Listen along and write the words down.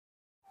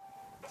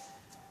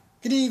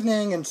Good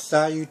evening and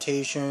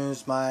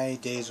salutations, my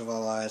Days of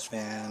Our Lives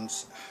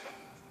fans.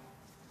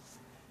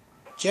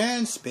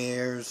 Jan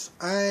Spears,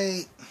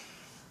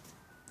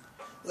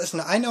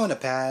 listen, I know in the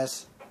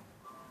past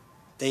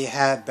they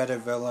had better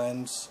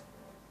villains,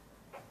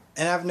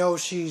 and I've known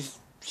she's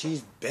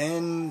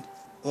been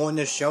on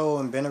the show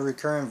and been a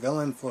recurring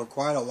villain for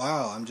quite a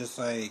while. I'm just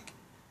like,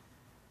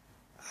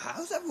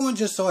 how's everyone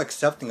just so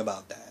accepting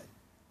about that?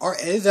 Or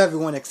is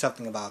everyone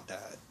accepting about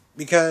that?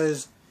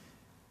 Because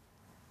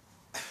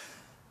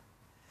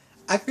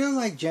I feel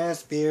like Jan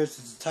Spears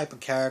is the type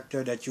of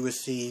character that you would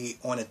see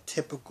on a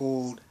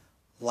typical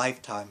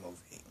Lifetime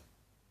movie.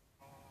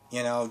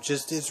 You know,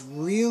 just this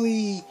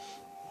really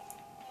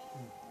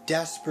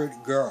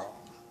desperate girl.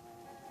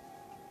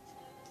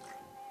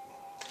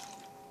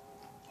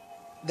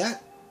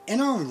 That, in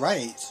her own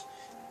right,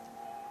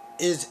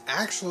 is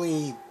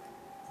actually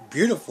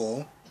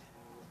beautiful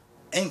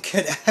and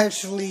could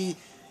actually,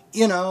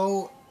 you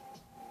know,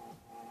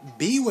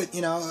 be with,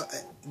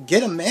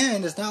 get a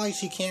man. It's not like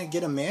she can't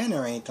get a man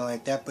or anything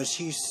like that, but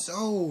she's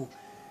so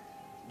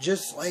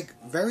just like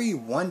very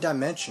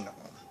one-dimensional.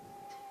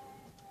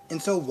 And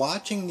so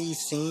watching these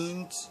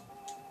scenes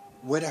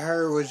with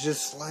her was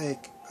just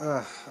like,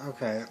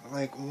 okay,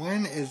 like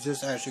when is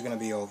this actually going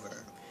to be over?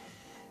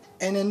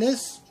 And in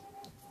this,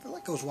 I feel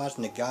like I was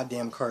watching a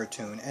goddamn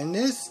cartoon. And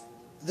this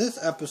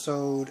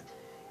episode,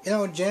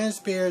 Jan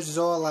Spears is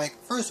all like,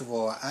 first of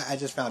all, I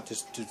just found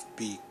this to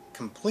be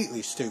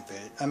completely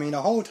stupid. I mean,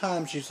 the whole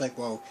time she's like,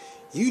 well,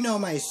 you know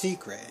my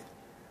secret,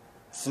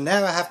 so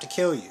now I have to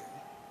kill you.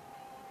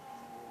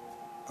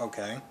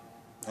 Okay.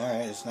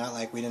 Alright, it's not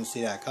like we didn't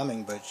see that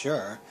coming, but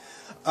sure.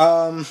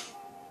 And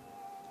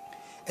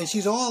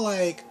she's all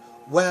like,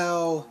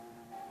 well,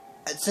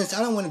 since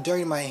I don't want to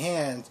dirty my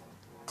hands,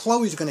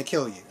 Chloe's gonna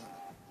kill you.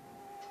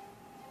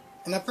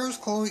 And at first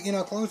Chloe's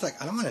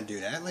like, I don't want to do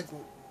that. Like,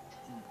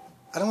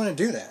 I don't want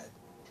to do that.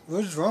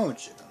 What is wrong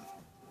with you?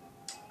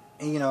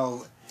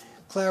 And,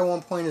 Claire at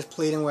one point is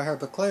pleading with her,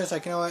 but Claire's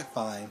like, you know what,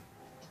 fine.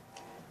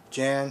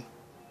 Jan,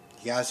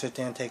 you gotta sit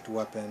there and take the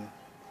weapon,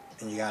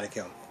 and you gotta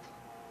kill me.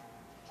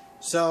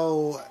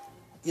 So,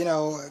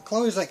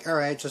 Chloe's like,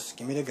 alright, just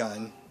give me the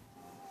gun.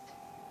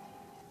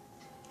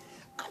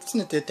 I'm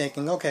sitting there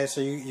thinking, okay,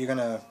 so you're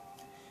gonna...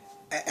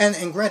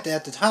 And granted,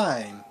 at the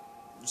time,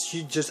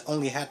 she just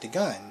only had the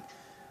gun.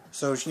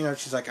 So,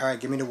 she's like, alright,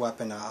 give me the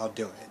weapon, I'll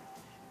do it.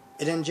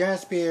 And then Jan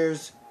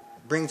Spears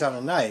brings out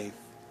a knife,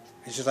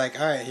 and she's like,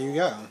 alright, here you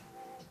go.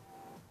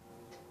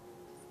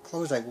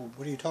 Chloe's like, well,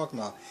 what are you talking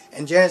about?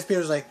 And Jan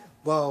Spears is like,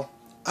 well,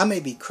 I may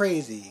be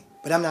crazy,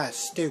 but I'm not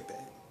stupid.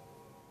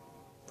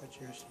 But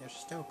you're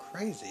still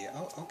crazy.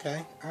 Oh,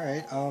 okay.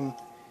 Alright,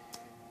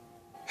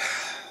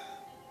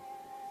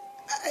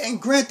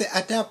 and granted,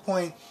 at that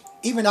point,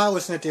 even I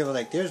was sitting there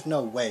like, there's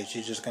no way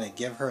she's just gonna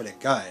give her the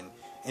gun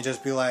and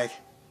just be like,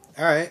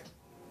 alright,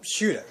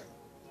 shoot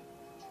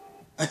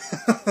her.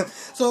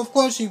 So of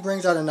course she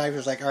brings out a knife and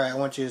is like, alright, I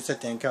want you to sit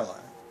there and kill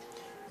her.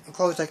 And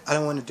Chloe's like, I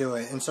don't want to do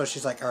it. And so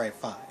she's like, alright,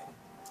 fine.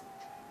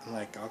 I'm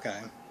like, okay.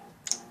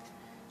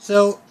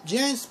 So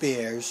Jan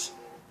Spears,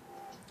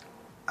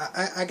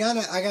 I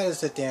gotta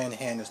sit there and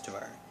hand this to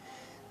her.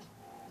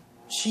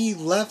 She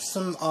left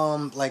some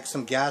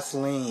some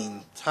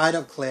gasoline, tied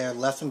up Claire,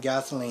 left some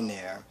gasoline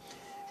there,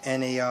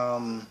 and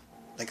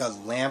like a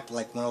lamp,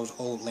 like one of those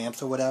old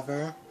lamps or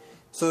whatever.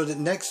 So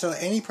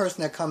any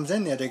person that comes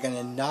in there, they're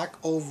gonna knock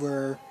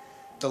over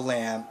the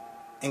lamp,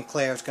 and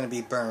Claire's gonna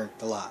be burned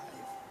alive.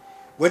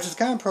 Which is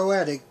kind of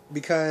poetic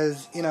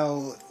because,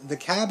 the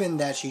cabin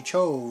that she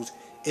chose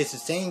is the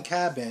same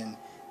cabin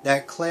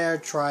that Claire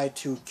tried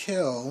to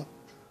kill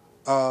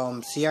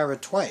Sierra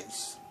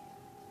twice.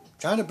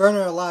 Trying to burn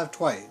her alive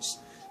twice.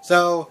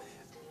 So,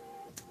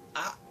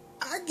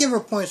 I give her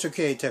points for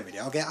creativity,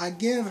 okay? I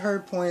give her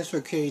points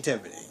for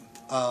creativity.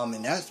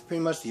 And that's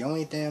pretty much the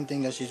only damn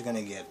thing that she's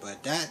gonna get.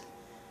 But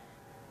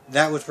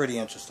that was pretty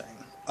interesting.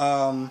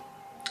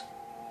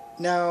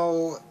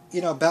 Now,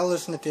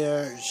 Bella's not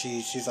there.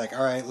 She's like,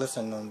 alright,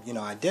 listen,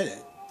 I did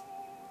it.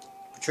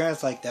 But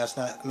Trent's like,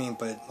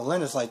 but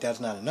Melinda's like, that's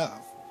not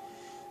enough.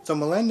 So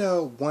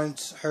Melinda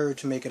wants her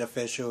to make it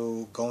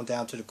official, going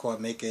down to the court,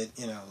 make it,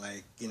 you're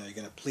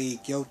gonna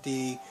plead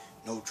guilty,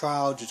 no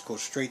trial, just go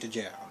straight to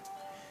jail.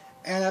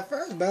 And at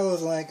first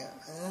Bella's like,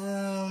 I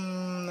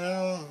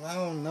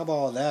don't know about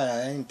all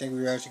that. I didn't think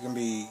we were actually gonna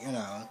be,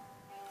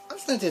 I'm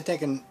sitting there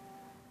thinking,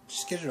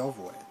 just get it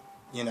over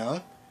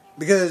with,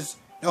 Because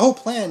the whole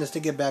plan is to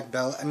get back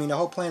Bella. The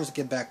whole plan is to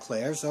get back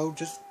Claire, so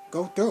just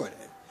go through with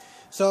it.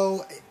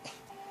 So,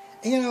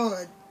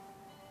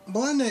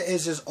 Melinda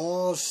is just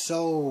all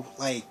so,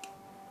 like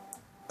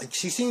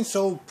she seems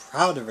so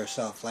proud of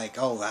herself. Like,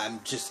 oh, I'm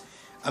just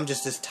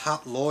this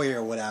top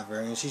lawyer or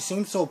whatever. And she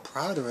seems so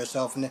proud of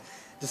herself. And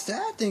the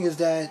sad thing is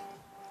that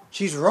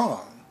she's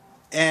wrong.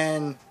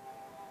 And,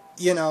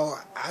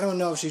 I don't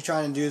know if she's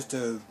trying to do this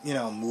to,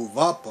 move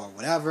up or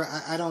whatever.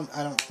 I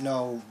don't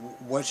know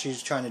what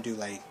she's trying to do,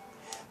 like.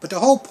 But the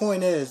whole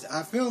point is,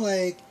 I feel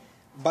like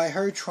by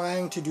her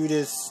trying to do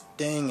this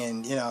thing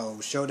and,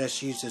 show that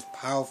she's this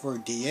powerful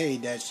DA,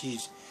 that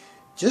she's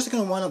just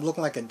gonna wind up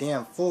looking like a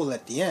damn fool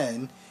at the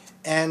end,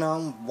 and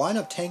wind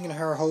up tanking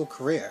her whole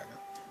career.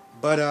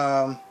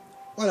 But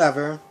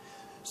whatever.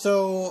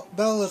 So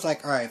Bella's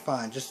like, all right,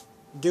 fine, just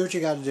do what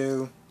you got to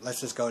do. Let's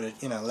just go to,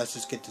 let's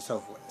just get this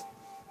over with.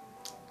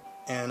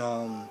 And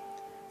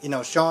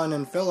Sean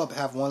and Philip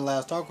have one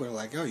last talk with her,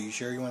 like, oh, you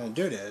sure you want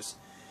to do this?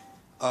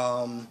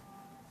 So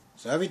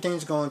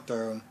everything's going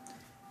through.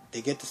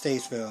 They get to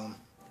Statesville,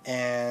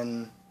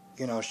 and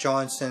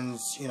Sean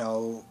sends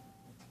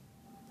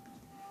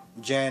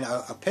Jen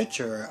a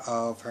picture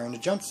of her in the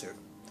jumpsuit.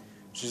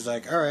 She's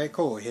like, all right,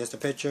 cool. Here's the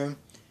picture.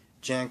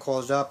 Jen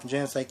calls up, and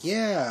Jen's like,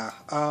 yeah.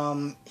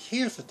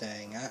 Here's the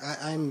thing.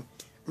 I'm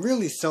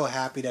really so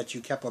happy that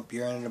you kept up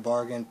your end of the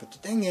bargain, but the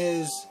thing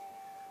is,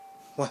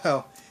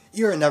 well,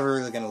 you're never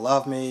really gonna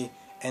love me,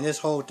 and this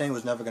whole thing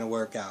was never gonna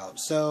work out.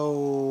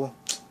 So,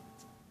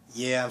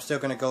 yeah, I'm still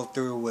gonna go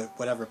through with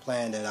whatever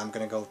plan that I'm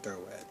gonna go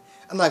through with.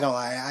 I'm not gonna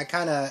lie,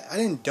 I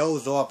didn't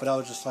doze off, but I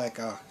was just like,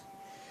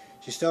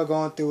 she's still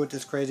going through with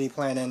this crazy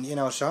plan, and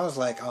Sean was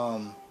like,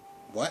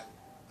 what?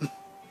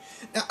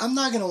 Now, I'm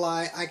not gonna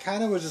lie, I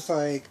kind of was just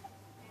like,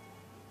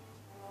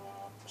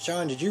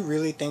 Sean, did you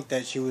really think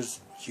that she was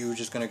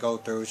just gonna go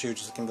through? She was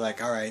just gonna be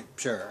like, all right,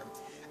 sure.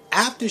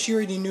 After she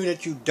already knew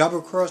that you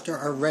double crossed her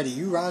already,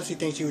 you honestly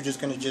think she was just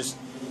gonna just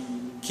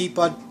keep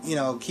up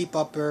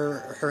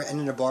her end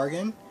of the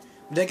bargain?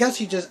 But I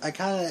guess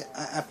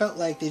I felt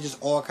like they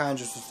just all kind of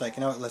just like,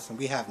 listen,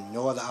 we have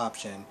no other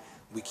option.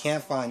 We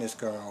can't find this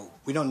girl.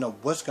 We don't know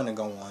what's gonna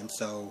go on,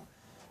 so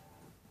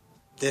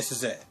this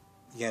is it.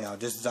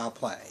 This is our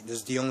play. This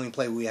is the only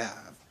play we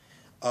have.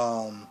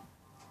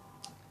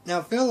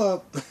 Now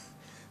Philip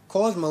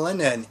calls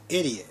Melinda an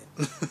idiot.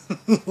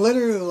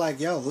 Literally like,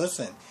 yo,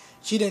 listen,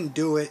 she didn't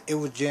do it. It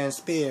was Jan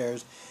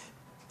Spears.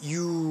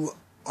 You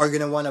are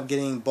going to wind up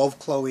getting both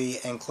Chloe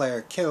and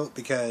Claire killed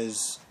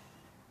because,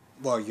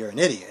 well, you're an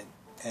idiot.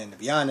 And to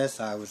be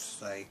honest, I was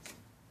like,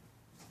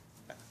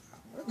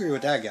 I agree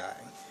with that guy.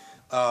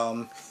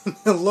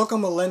 The look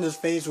on Melinda's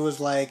face was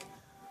like,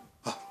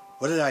 oh,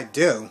 what did I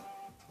do?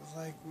 I was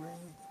like,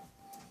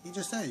 you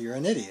just said you're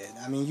an idiot.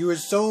 I mean, you were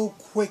so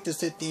quick to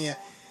sit there.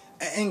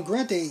 And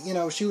granted,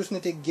 she was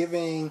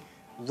giving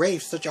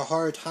Rafe such a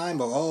hard time.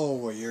 But,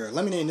 well, you're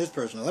eliminating this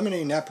person,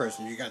 eliminating that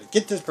person. You got to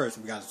get this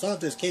person. We got to solve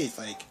this case.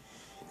 Like,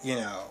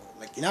 you're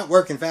not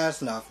working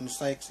fast enough. And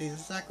it's like, see, this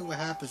is exactly what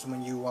happens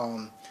when you,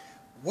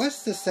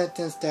 what's the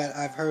sentence that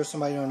I've heard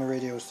somebody on the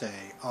radio say?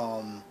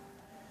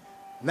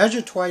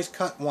 Measure twice,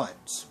 cut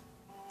once.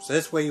 So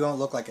this way you won't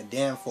look like a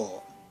damn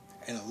fool.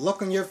 And a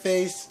look on your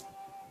face,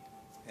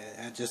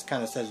 that just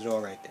kind of says it all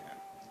right there.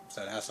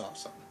 So that's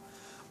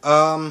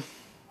awesome.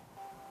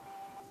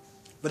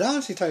 But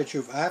honestly, to tell you the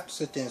truth, I have to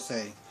sit there and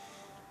say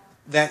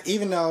that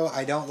even though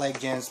I don't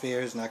like Jan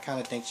Spears and I kind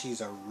of think she's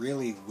a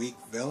really weak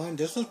villain,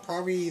 this was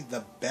probably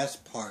the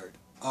best part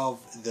of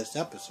this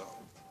episode.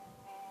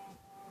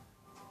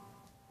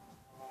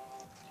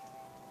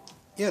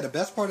 Yeah, the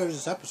best part of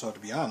this episode,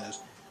 to be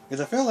honest. Because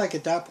I feel like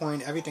at that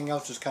point, everything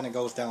else just kind of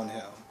goes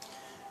downhill.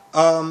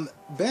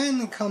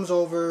 Ben comes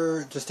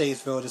over to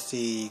Statesville to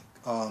see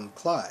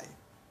Clyde.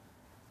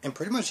 And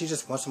pretty much he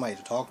just wants somebody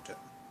to talk to.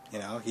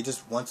 He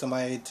just wants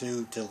somebody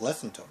to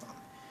listen to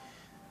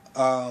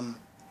him.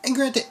 And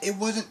granted, it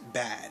wasn't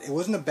bad. It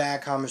wasn't a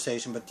bad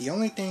conversation, but the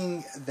only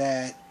thing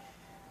that,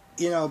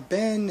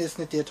 Ben is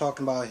sitting there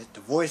talking about the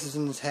voices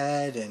in his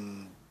head,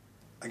 and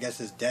I guess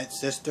his dead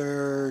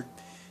sister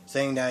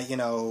saying that,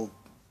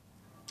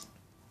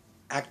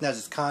 acting as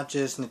his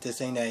conscience, and they're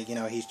saying that,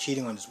 he's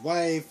cheating on his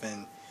wife,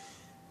 and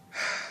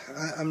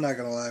I'm not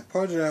gonna lie,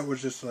 part of that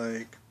was just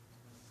like,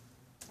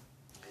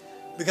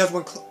 because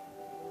when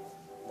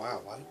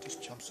wow, why did this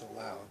jump so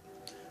loud?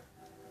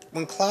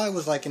 When Clyde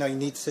was like, you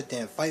need to sit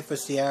there and fight for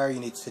Sierra, you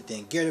need to sit there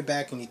and get her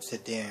back, you need to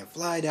sit there and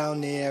fly down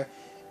there.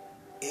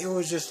 It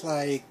was just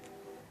like,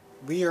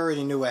 we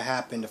already knew what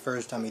happened the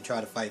first time he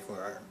tried to fight for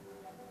her.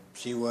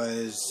 She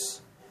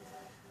was,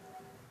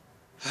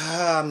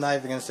 I'm not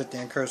even going to sit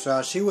there and curse her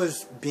out. She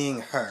was being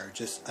her,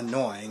 just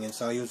annoying, and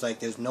so he was like,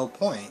 there's no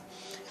point.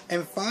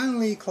 And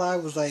finally,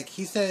 Clyde was like,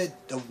 he said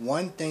the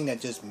one thing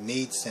that just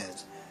made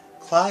sense.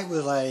 Clyde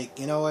was like,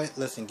 you know what,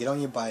 listen, get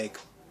on your bike,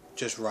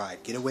 just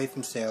ride, get away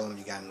from Salem,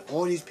 you got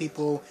all these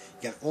people,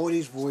 you got all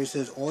these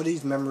voices, all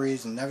these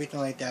memories and everything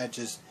like that,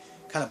 just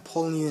kind of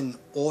pulling you in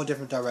all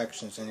different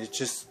directions, and it's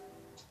just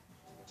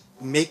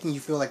making you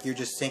feel like you're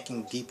just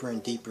sinking deeper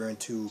and deeper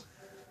into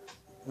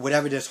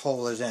whatever this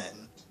hole is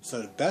in.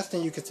 So the best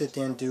thing you can sit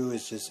there and do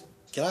is just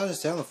get out of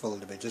Salem for a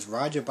little bit, just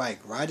ride your bike,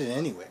 ride it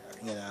anywhere,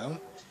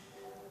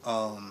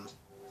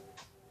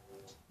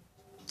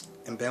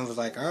 and Ben was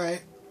like,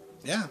 alright.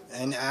 Yeah,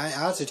 and I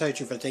honestly tell you the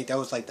truth, I think that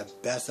was like the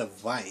best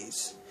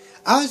advice.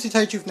 I honestly tell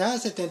you the truth, now I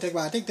sit there and think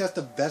about it, I think that's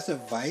the best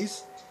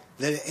advice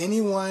that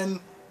anyone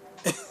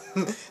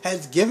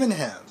has given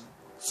him.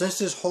 Since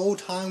this whole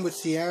time with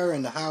Sierra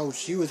and how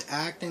she was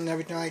acting and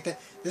everything like that,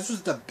 this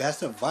was the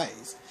best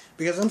advice.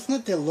 Because I'm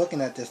sitting there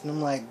looking at this and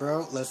I'm like,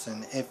 bro,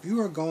 listen, if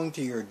you are going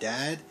to your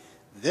dad,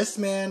 this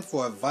man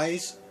for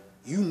advice,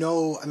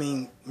 I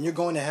mean, you're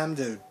going to him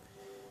to,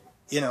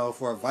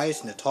 for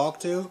advice and to talk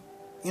to,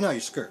 you're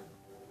screwed.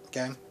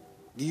 Okay?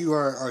 You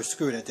are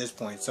screwed at this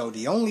point. So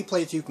the only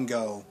place you can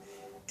go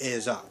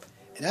is up.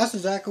 And that's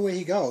exactly where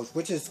he goes,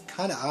 which is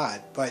kind of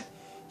odd. But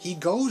he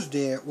goes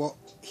there, well,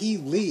 he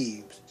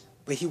leaves,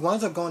 but he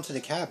winds up going to the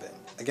cabin.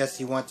 I guess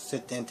he wants to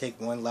sit there and take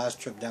one last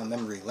trip down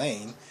memory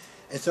lane.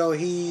 And so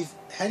he's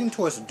heading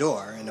towards the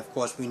door. And of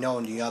course, we know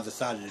on the other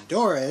side of the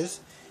door it's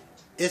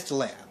the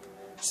lamp.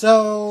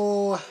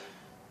 So,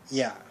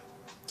 yeah.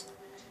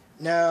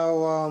 Now,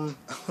 I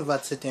was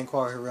about to sit there and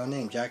call her real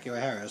name, Jackie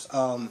O'Harris.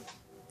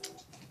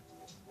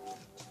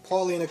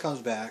 Paulina comes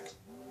back.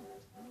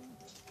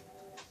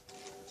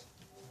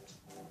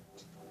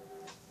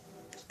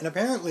 And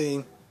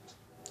apparently,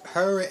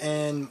 her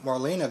and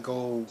Marlena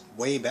go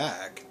way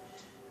back.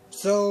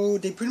 So,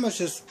 they pretty much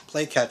just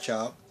play catch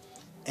up.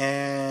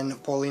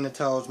 And Paulina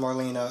tells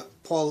Marlena...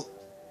 Paulette?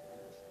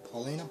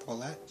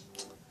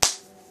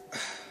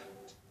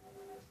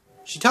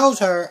 She tells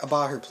her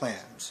about her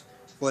plans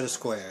for the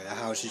square.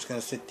 How she's going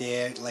to sit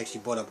there, like she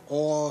brought up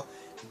all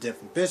the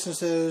different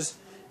businesses.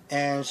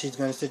 And she's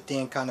going to sit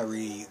there and kind of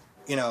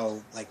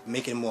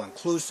make it more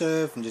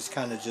inclusive. And just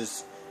kind of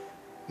just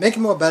make it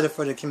more better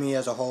for the community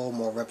as a whole.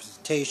 More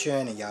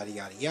representation and yada,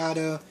 yada,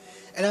 yada.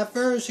 And at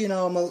first,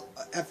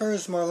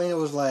 Marlena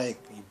was like,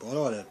 you bought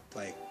all the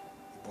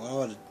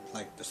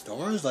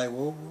stores? Like,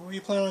 what are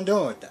you planning on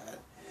doing with that?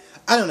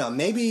 I don't know.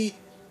 Maybe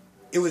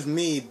it was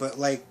me, but,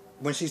 like,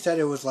 when she said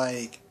it was,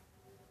 like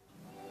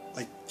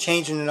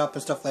changing it up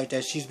and stuff like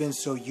that, she's been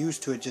so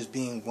used to it just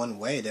being one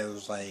way that it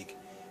was, like,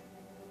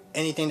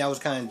 anything that was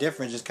kind of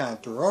different just kind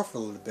of threw her off a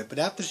little bit. But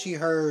after she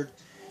heard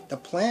the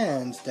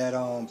plans that,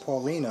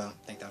 Paulina,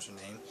 I think that's her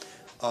name,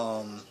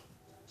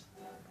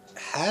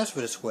 has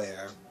for the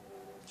square,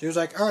 she was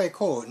like, alright,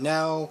 cool.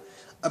 Now,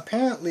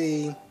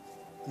 apparently,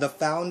 the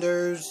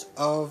founders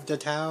of the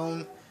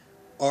town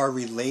are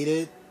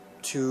related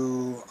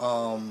to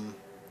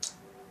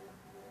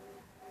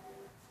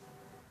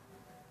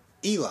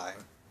Eli,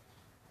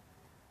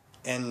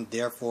 and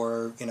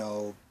therefore,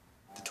 the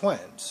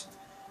twins.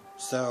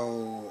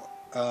 So,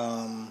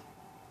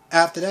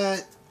 after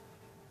that,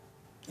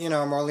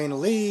 Marlena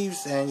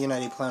leaves, and,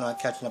 they plan on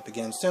catching up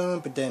again soon,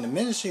 but then the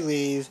minute she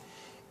leaves,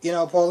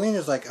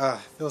 Paulina's like, I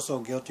feel so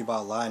guilty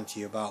about lying to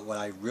you about what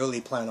I really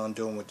plan on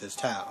doing with this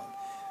town.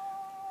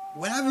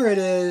 Whatever it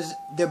is,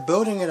 they're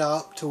building it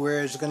up to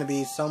where it's going to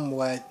be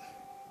somewhat...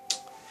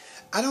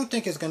 I don't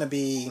think it's going to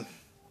be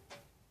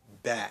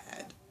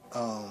bad.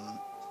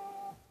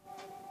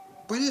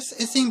 But it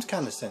seems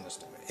kind of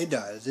sinister. It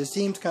does. It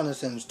seems kind of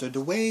sinister. The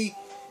way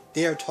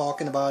they're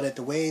talking about it,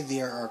 the way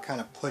they are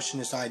kind of pushing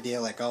this idea,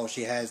 like, oh,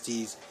 she has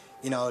these,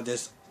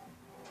 this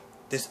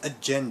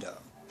agenda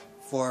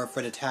for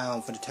the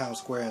town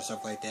square and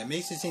stuff like that,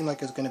 makes it seem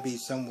like it's going to be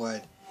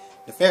somewhat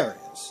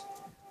nefarious.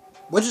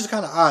 Which is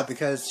kind of odd,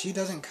 because she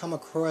doesn't come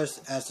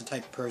across as the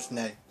type of person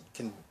that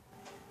can...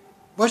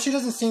 Well, she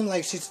doesn't seem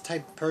like she's the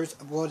type of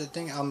person... Well, the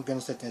thing I'm going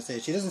to sit there and say,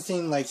 she doesn't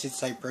seem like she's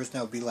the type of person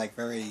that would be, like,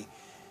 very,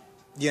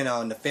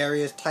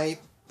 nefarious type.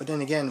 But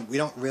then again, we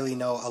don't really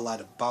know a lot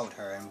about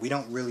her, and we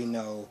don't really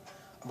know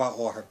about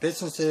all her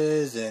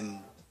businesses, and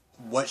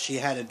what she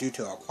had to do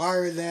to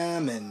acquire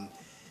them, and,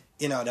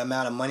 the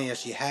amount of money that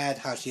she had,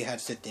 how she had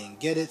to sit there and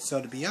get it. So,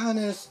 to be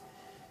honest...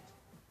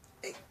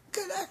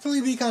 could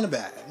actually be kind of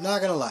bad.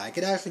 Not gonna lie, it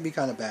could actually be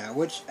kind of bad.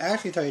 Which,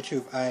 actually, to tell you the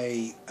truth,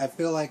 I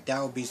feel like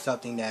that would be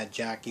something that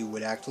Jackie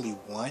would actually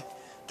want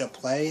to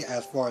play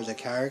as far as a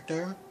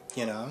character,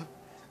 I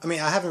mean,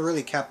 I haven't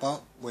really kept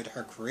up with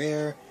her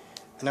career.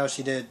 I know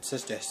she did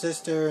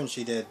Sister, and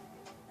she did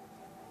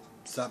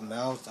something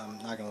else. I'm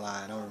not gonna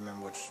lie, I don't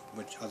remember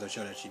which other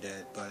show that she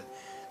did. But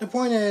the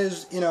point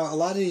is, a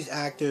lot of these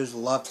actors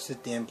love to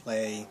sit there and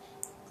play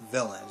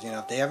villains.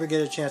 If they ever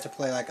get a chance to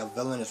play like a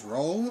villainous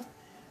role,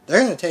 they're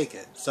going to take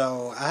it.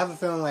 So, I have a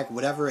feeling like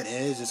whatever it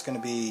is, it's going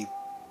to be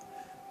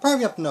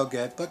probably up to no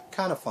good, but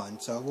kind of fun.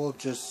 So, we'll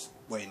just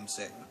wait and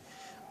see.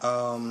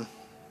 I'm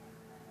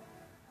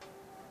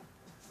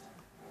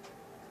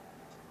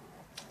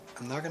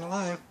not going to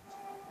lie.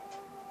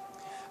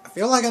 I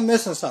feel like I'm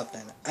missing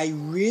something. I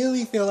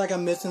really feel like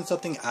I'm missing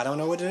something. I don't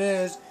know what it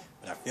is,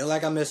 but I feel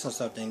like I'm missing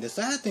something. The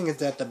sad thing is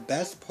that the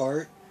best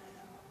part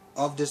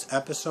of this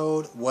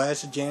episode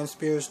was the Jan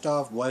Spears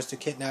stuff, was the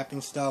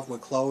kidnapping stuff with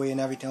Chloe and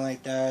everything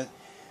like that.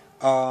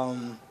 I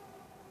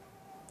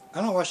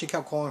don't know why she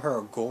kept calling her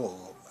a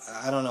ghoul.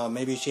 I don't know,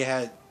 maybe it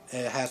had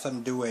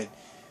something to do with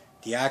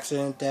the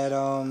accident that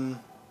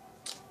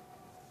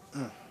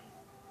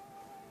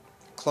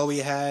Chloe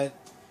had.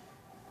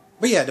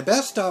 But yeah, the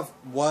best stuff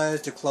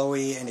was the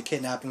Chloe and the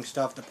kidnapping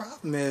stuff. The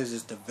problem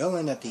is the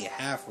villain that they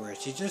have for her.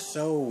 She's just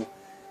so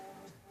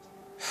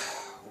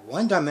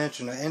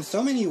one-dimensional. In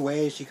so many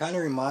ways, she kind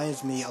of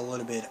reminds me a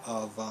little bit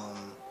of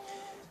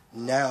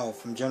Nell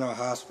from General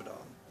Hospital.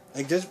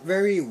 Like, just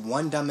very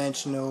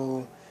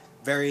one-dimensional,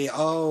 very,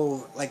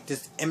 like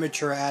this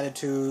immature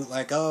attitude.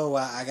 Like,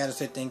 I gotta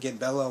sit there and get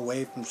Bella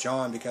away from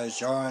Sean because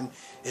Sean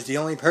is the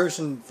only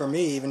person for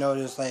me, even though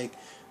there's like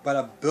about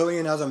 1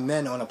 billion other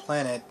men on a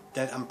planet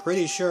that I'm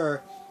pretty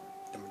sure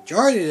the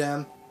majority of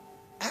them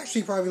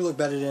actually probably look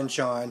better than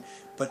Sean,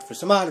 but for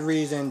some odd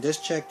reason, this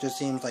chick just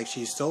seems like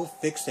she's so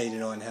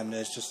fixated on him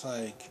that it's just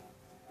like,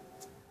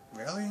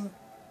 really?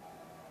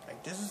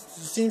 Like, this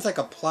seems like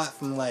a plot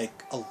from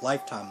like a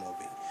Lifetime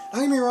movie.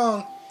 Don't get me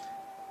wrong,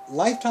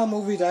 Lifetime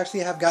movies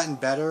actually have gotten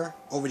better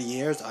over the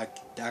years. I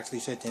actually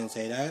sit there and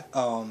say that.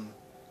 And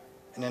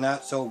they're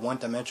not so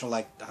one-dimensional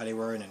like how they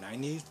were in the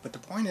 90s. But the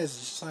point is,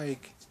 it's just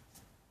like,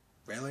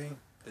 really?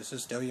 This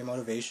is still your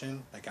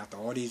motivation? Like, after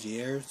all these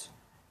years?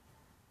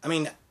 I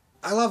mean,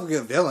 I love a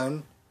good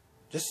villain.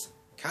 Just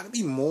gotta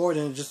be more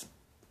than just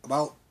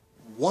about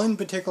one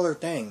particular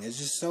thing. It's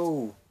just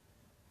so...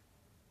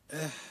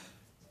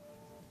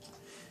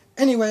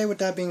 Anyway, with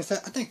that being said,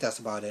 I think that's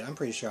about it. I'm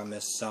pretty sure I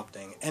missed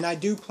something. And I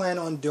do plan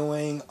on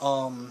doing,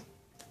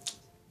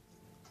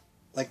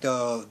 like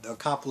the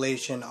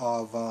compilation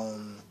of,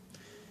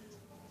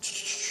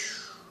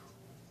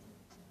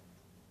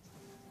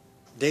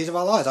 Days of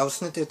Our Lives. I was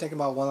sitting there thinking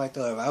about one like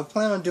the other. I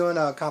plan on doing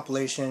a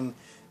compilation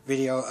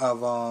video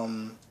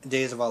of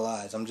Days of Our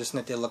Lives. I'm just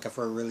sitting there looking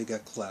for a really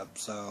good clip.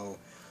 So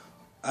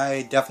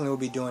I definitely will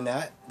be doing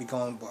that.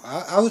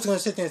 I was going to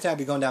sit there and say I'd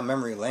be going down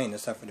memory lane,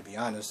 except for, to be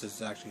honest, this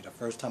is actually the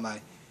first time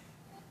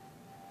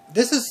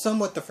this is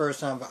somewhat the first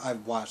time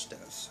I've watched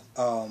this.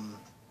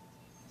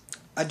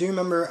 I do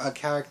remember a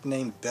character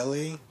named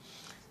Billy,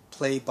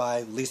 played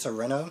by Lisa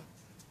Rinna.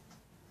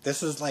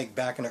 This was like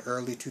back in the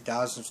early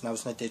 2000s when I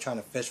was sitting there trying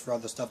to fish for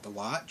other stuff to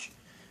watch.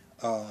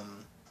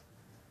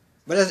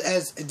 But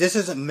as this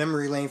isn't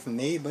memory lane for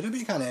me, but it'd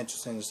be kind of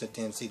interesting to sit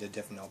there and see the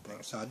different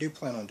openings. So I do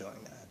plan on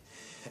doing that.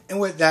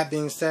 And with that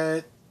being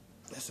said,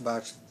 that's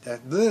about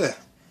that. Bleh.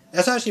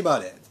 That's actually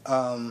about it.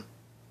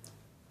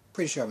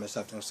 Pretty sure I missed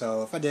something.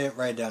 So if I did,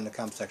 write it down in the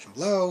comment section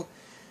below.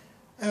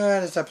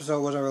 This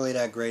episode wasn't really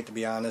that great, to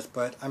be honest,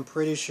 but I'm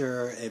pretty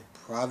sure it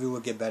probably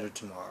will get better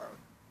tomorrow.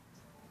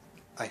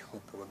 I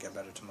hope it will get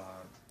better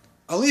tomorrow.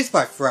 At least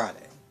by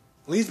Friday.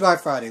 At least by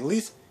Friday.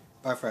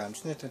 I'm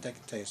just going to take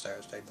it to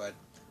Thursday, but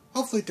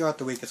hopefully throughout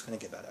the week it's going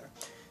to get better.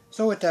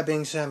 So with that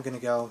being said, I'm going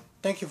to go.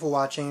 Thank you for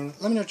watching.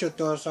 Let me know what your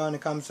thoughts are in the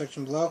comment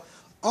section below.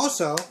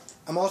 Also,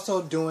 I'm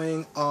also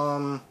doing,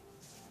 I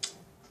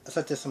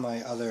said this in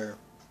my other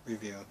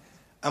review.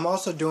 I'm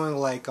also doing,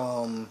 like,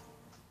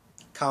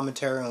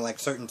 commentary on, like,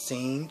 certain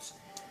scenes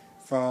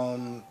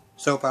from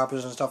soap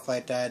operas and stuff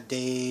like that.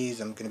 Days,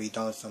 I'm going to be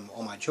doing some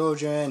All My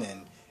Children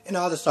and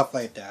other stuff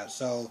like that.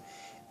 So,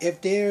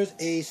 if there's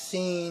a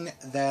scene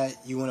that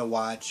you want to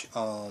watch,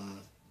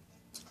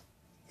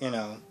 you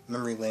know,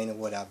 memory lane or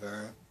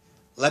whatever,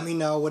 let me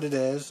know what it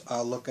is.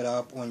 I'll look it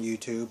up on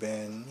YouTube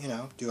and, you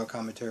know, do a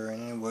commentary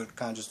and we'll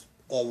kind of just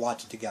all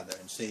watch it together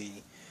and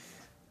see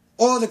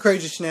all the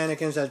crazy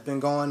shenanigans that's been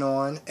going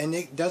on. And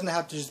it doesn't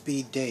have to just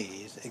be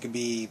Days. It could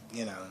be,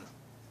 you know,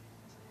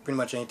 pretty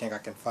much anything I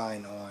can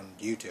find on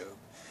YouTube.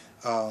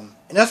 And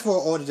that's for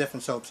all the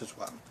different soaps as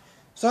well.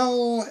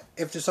 So,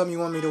 if there's something you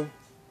want me to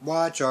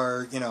watch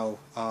or, you know,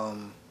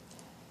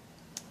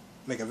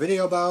 make a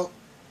video about,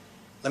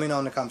 let me know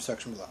in the comment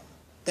section below.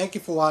 Thank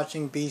you for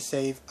watching. Be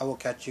safe. I will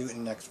catch you in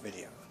the next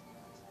video.